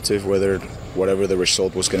positive whatever the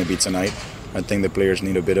result was going to be tonight. I think the players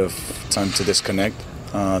need a bit of time to disconnect,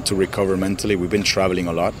 to recover mentally. We've been traveling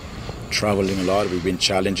a lot. We've been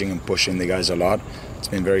challenging and pushing the guys a lot. It's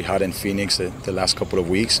been very hot in Phoenix the last couple of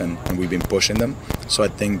weeks, and we've been pushing them. So I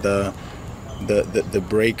think the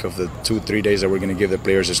break of the 2-3 days that we're going to give the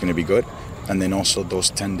players is going to be good. And then also those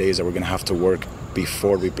 10 days that we're going to have to work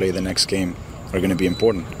before we play the next game are going to be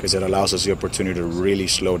important, because it allows us the opportunity to really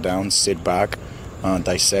slow down, sit back,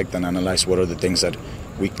 dissect and analyze what are the things that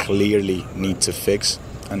we clearly need to fix,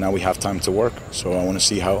 and now we have time to work. So I want to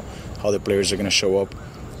see how the players are going to show up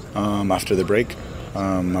after the break.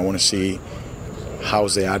 I want to see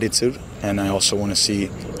how's the attitude, and I also want to see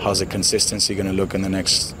how's the consistency going to look in the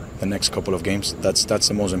next couple of games. That's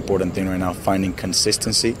the most important thing right now, finding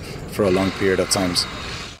consistency for a long period of times.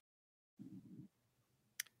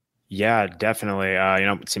 Yeah, definitely.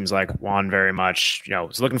 It seems like Juan very much,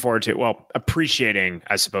 is looking forward to, appreciating,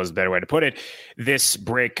 I suppose, a better way to put it, this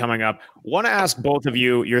break coming up. Want to ask both of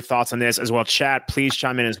you your thoughts on this as well. Chat, please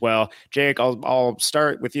chime in as well. Jake, I'll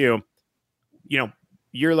start with you.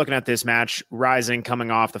 You're looking at this match, Rising coming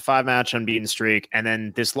off the 5-match unbeaten streak, and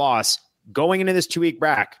then this loss going into this 2-week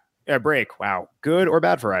break. Wow, good or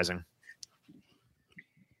bad for Rising?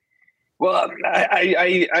 Well,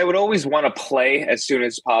 I would always want to play as soon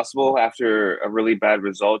as possible after a really bad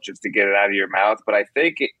result just to get it out of your mouth. But I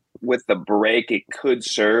think with the break, it could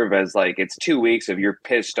serve as it's 2 weeks of you're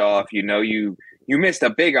pissed off. You missed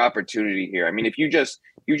a big opportunity here. I mean, if you just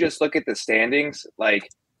look at the standings,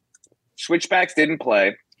 Switchbacks didn't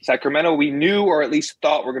play. Sacramento, we knew or at least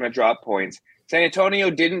thought were going to drop points. San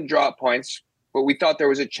Antonio didn't drop points, but we thought there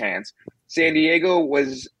was a chance. San Diego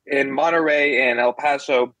was in Monterey and El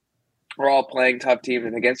Paso. We're all playing tough teams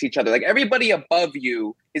and against each other. Everybody above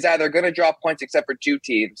you is either going to drop points except for 2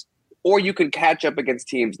 teams, or you could catch up against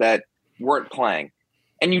teams that weren't playing.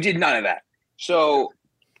 And you did none of that. So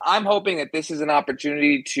I'm hoping that this is an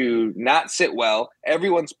opportunity to not sit well.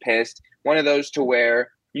 Everyone's pissed. One of those to where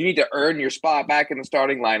you need to earn your spot back in the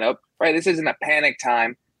starting lineup, right? This isn't a panic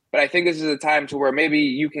time, but I think this is a time to where maybe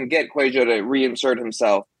you can get Cuello to reinsert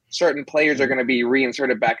himself. Certain players are going to be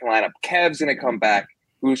reinserted back in the lineup. Kev's going to come back.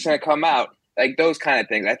 Who's going to come out, those kind of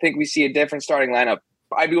things. I think we see a different starting lineup.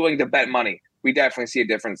 I'd be willing to bet money. We definitely see a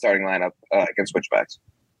different starting lineup against Switchbacks.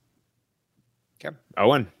 Okay.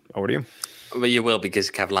 Owen, over to you. Well, you will,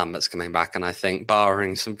 because Kev Lambert's coming back, and I think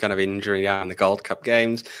barring some kind of injury in the Gold Cup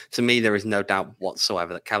games, to me there is no doubt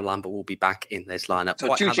whatsoever that Kev Lambert will be back in this lineup.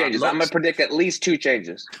 So 2 changes. I'm going to predict at least 2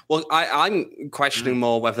 changes. Well, I'm questioning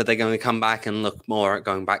more whether they're going to come back and look more at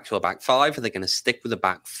going back to a back 5. Are they going to stick with a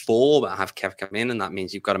back 4 but have Kev come in? And that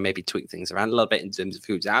means you've got to maybe tweak things around a little bit in terms of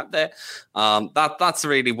who's out there. That's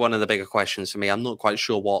really one of the bigger questions for me. I'm not quite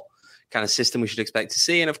sure what kind of system we should expect to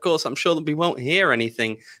see. And of course, I'm sure that we won't hear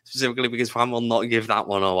anything specifically because Juan will not give that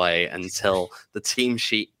one away until the team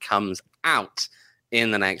sheet comes out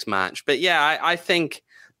in the next match. But yeah, I think,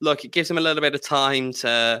 look, it gives him a little bit of time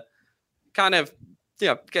to kind of,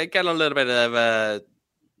 get a little bit of a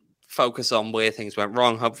focus on where things went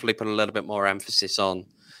wrong. Hopefully put a little bit more emphasis on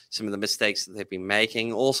some of the mistakes that they've been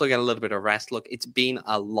making. Also get a little bit of rest. Look, it's been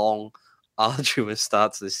a long, arduous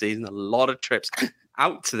start to the season. A lot of trips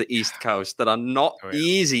out to the East Coast that are not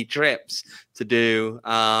easy trips to do.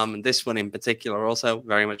 And this one in particular also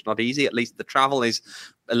very much not easy. At least the travel is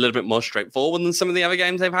a little bit more straightforward than some of the other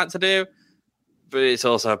games they've had to do. But it's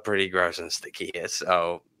also pretty gross and sticky here.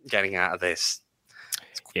 So getting out of this,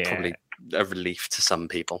 it's probably a relief to some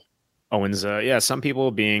people. Owen's, some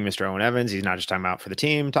people being Mr. Owen Evans, he's not just talking about for the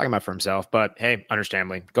team, talking about for himself. But hey,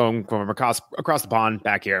 understandably, going from across the pond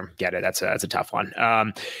back here, get it. That's a tough one.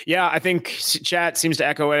 I think chat seems to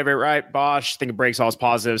echo it right. Bosch, I think it breaks all his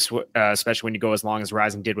positives, especially when you go as long as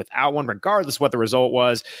Rising did without one, regardless of what the result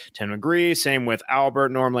was. Tend to agree. Same with Albert.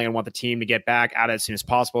 Normally, I want the team to get back at it as soon as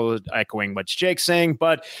possible, echoing what Jake's saying.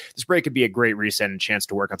 But this break could be a great reset and a chance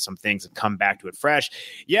to work on some things and come back to it fresh.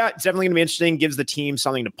 Yeah, it's definitely going to be interesting. Gives the team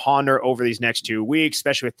something to ponder over these next 2 weeks,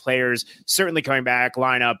 especially with players certainly coming back.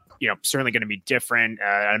 Lineup, certainly going to be different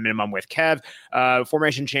at a minimum with Kev.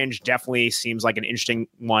 Formation change definitely seems like an interesting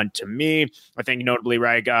one to me. I think notably,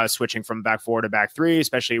 right, switching from back 4 to back 3,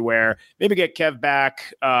 especially where maybe get Kev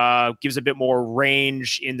back, gives a bit more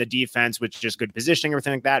range in the defense, with just good positioning,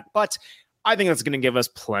 everything like that. But I think that's going to give us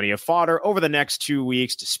plenty of fodder over the next 2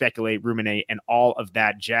 weeks to speculate, ruminate, and all of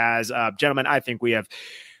that jazz. Gentlemen, I think we have...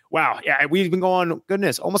 Wow. Yeah, we've been going,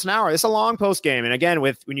 goodness, almost an hour. It's a long post game. And again,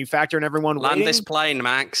 when you factor in everyone land waiting, this plane,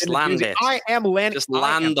 Max. Land it. I am landing. Just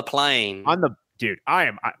land the plane. I'm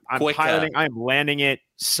piloting. I am landing it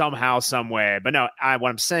somehow, some way. But no, what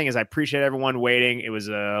I'm saying is I appreciate everyone waiting. It was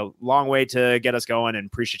a long way to get us going, and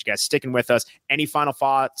appreciate you guys sticking with us. Any final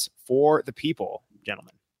thoughts for the people,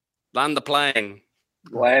 gentlemen? Land the plane.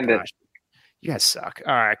 Land it. You guys suck.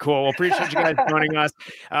 All right, cool. Well, appreciate you guys joining us.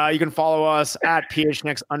 You can follow us at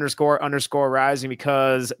PHNX__rising,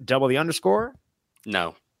 because double the underscore.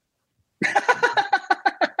 No. These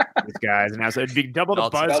guys. And so it'd be double the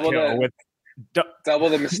buzzkill with double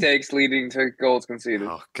the mistakes leading to goals conceded.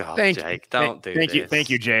 Oh God, Jake, don't do this. Thank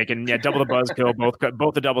you, Jake, and yeah, double the buzzkill.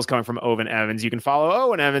 Both the doubles coming from Owen Evans. You can follow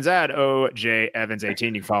Owen Evans at OJEvans18.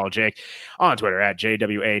 You can follow Jake on Twitter at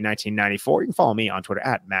JWA1994. You can follow me on Twitter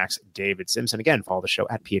at Max David Simpson. Again, follow the show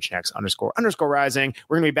at PHNX__rising.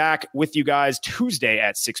 We're gonna be back with you guys Tuesday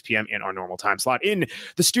at 6 p.m. in our normal time slot in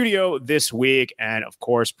the studio this week, and of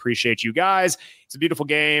course, appreciate you guys. It's a beautiful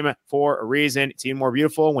game for a reason. It's even more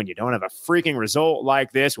beautiful when you don't have a freaking result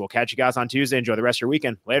like this. We'll catch you guys on Tuesday. Enjoy the rest of your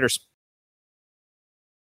weekend. Laters.